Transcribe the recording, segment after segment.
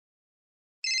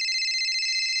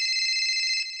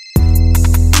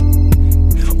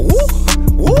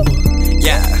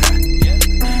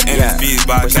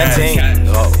representing.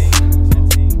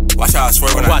 Watch how I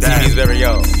swear when I die. YTB's very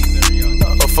own.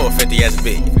 450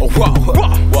 SB. Oh, whoa,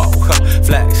 whoa, flex,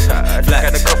 flex.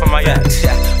 Got the go for my flex,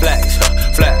 flex,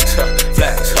 flex,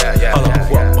 flex. Hold on,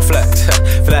 whoa, flex,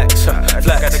 flex, flex.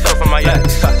 Got the go for my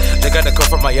flex. They got the go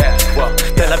for my ass. Whoa,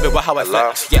 they love it how I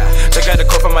flex. Yeah, they got the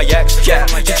go for my ex. Yeah,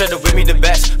 she tried to with me the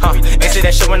best. Ain't say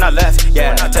that shit when I left.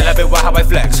 Yeah, tell her how I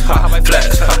flex.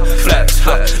 Flex,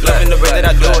 flex. Loving the way that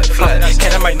I do it.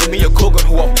 Cat, I might need me a cougar.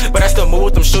 Whoa, but I still move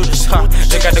with them shooters.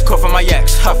 They got the go for my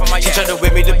ex. She tried to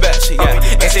with me the best. Yeah.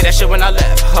 Ain't say that shit when I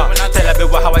left, Tell that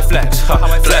bitch how I flex,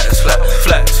 flex,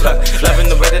 flex, loving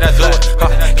the way that I do it,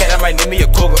 Cat, I might need me a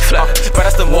cougar, but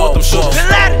I still move with them shooters.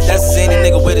 That's a zany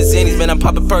nigga with his zanies, man, I'm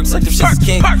popping perks like them shit's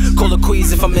king. Call a queeze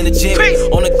if I'm in the gym.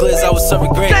 On the glizz, I was serving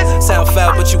green. Sound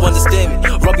foul, but you understand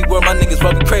me. Rugby word, my niggas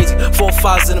rugby crazy. 4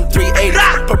 5s in them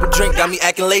 380s. Purple drink got me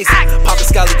acting lazy. Poppin'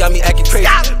 Scally got me acting crazy.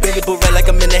 Big boot red like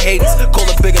I'm in the Hades. Call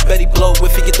a bigger Betty blow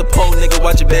if he get the pole, nigga,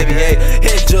 watch it, baby, hey.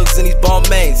 Hit jugs in these ball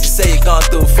mains. You say you gone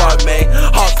through far, man.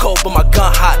 Hardcore, but my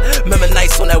gun hot. Remember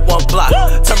nights on that one block.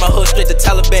 Turn my hood straight to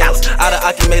Taliban's. Out of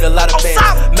Aki made a lot of bands.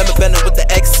 Remember bending with the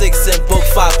X6 and Book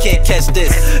 5. Can't catch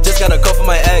this. Just gotta go for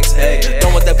my ex. Hey,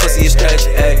 don't want that pussy to stretch.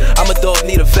 Hey, I'm a dog,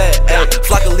 need a vet. Hey,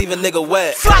 flock will leave a nigga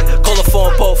wet. Call a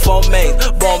phone, pole, phone main.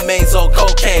 Ball mains on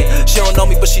cocaine. She don't know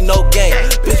me, but she know game.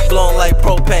 Bitch blowing like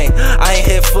propane. I ain't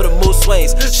here for the mood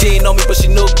swings. She ain't know me, but she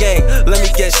knew game. Let me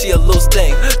guess, she a loose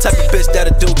thing. Type of bitch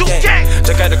that'll do gang.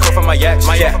 Just got the call from my ex.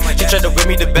 She tried to with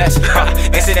me the best.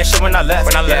 Ain't say that shit when I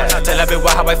left. Tell her bitch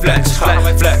how I flex.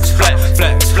 Flex,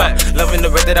 flex, flex. Loving the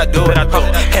way that I do it.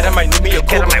 Cat, I might need me a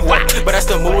cougar, but I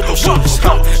still move with them shooters.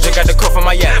 Just got the call from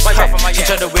my ex. She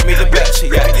tried to with me the best.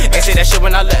 Ain't say that shit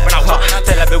when I left. Tell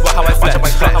her bitch how I flex.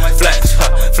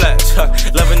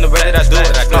 Flex, loving the way that I do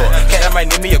it. Cat, I might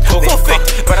need me a cougar,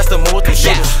 but I still move with them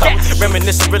shooters.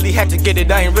 Reminiscing, really had to get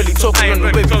it. I ain't really talking on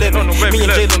the way we living. Me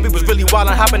and Jalen, we was really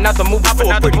wildin', hopping out the movie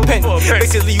for a pretty penny.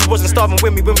 Basically, you wasn't starving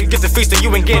with me when we get to feastin',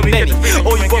 you ain't getting any.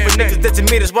 All you other niggas dead to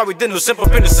me, that's why we didn't simp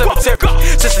up in the cemetery.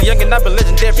 Since a youngin', I've been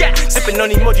legendary. Sippin'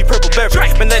 on emoji, purple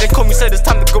berry. Been letting call me, said it's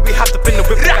time to go. We hopped up in the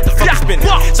whip, we got the fucking spinning.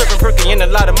 Serving perky and a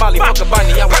lot of Molly. Fuck a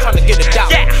Bonnie, I was trying to get it down.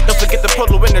 Don't forget the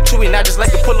polo in the Chewy, and I just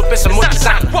like to pull up in some more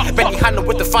design. Benny Hanna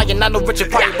with the fire, and I know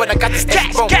Richard Pryor, but I got this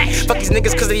sticky bone. Fuck these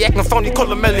niggas, cause they actin' phony. Call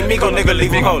them Melly Migo, nigga,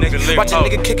 leave him home. Watch a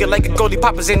nigga kick it like a goalie.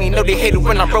 Poppers, and he know they hate it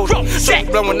when I roll it. So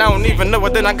blowing, I don't even know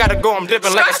it, then I gotta go, I'm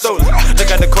dipping like I stole it. They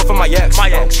got the call from my ex.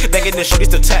 Banging this shorty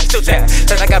still tax.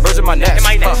 Said I got birds in my neck.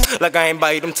 Like I ain't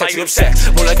buy them text you upset.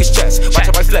 More like it's chest. Watch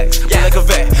how I flex. More like a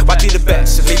vet. Watch be the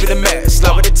best. Leave it a mess.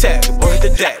 Slide with the tag. Or hit the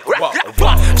deck.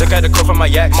 Just got the call from my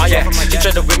ex. She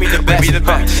tried to with me the best.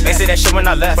 Ain't say that shit when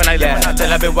I left. Tell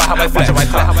her bitch how I flex.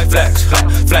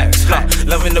 Flex.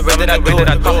 Loving the way that I do it.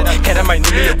 Cat, I might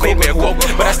need me a cougar,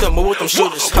 but I still move with them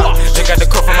shooters. Just got the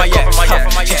call from my ex.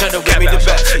 She tried to with me the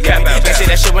best. Ain't say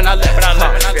that shit when I left. Tell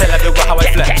her bitch how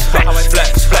I flex.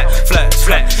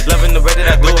 Loving the way that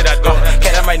I do it.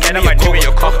 Cat, I might need me a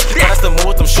cougar, but I still move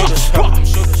with them shooters.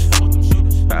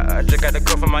 I just got the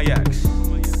call from my ex.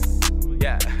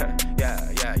 Yeah.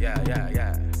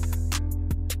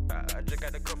 I just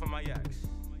got the call from my ex.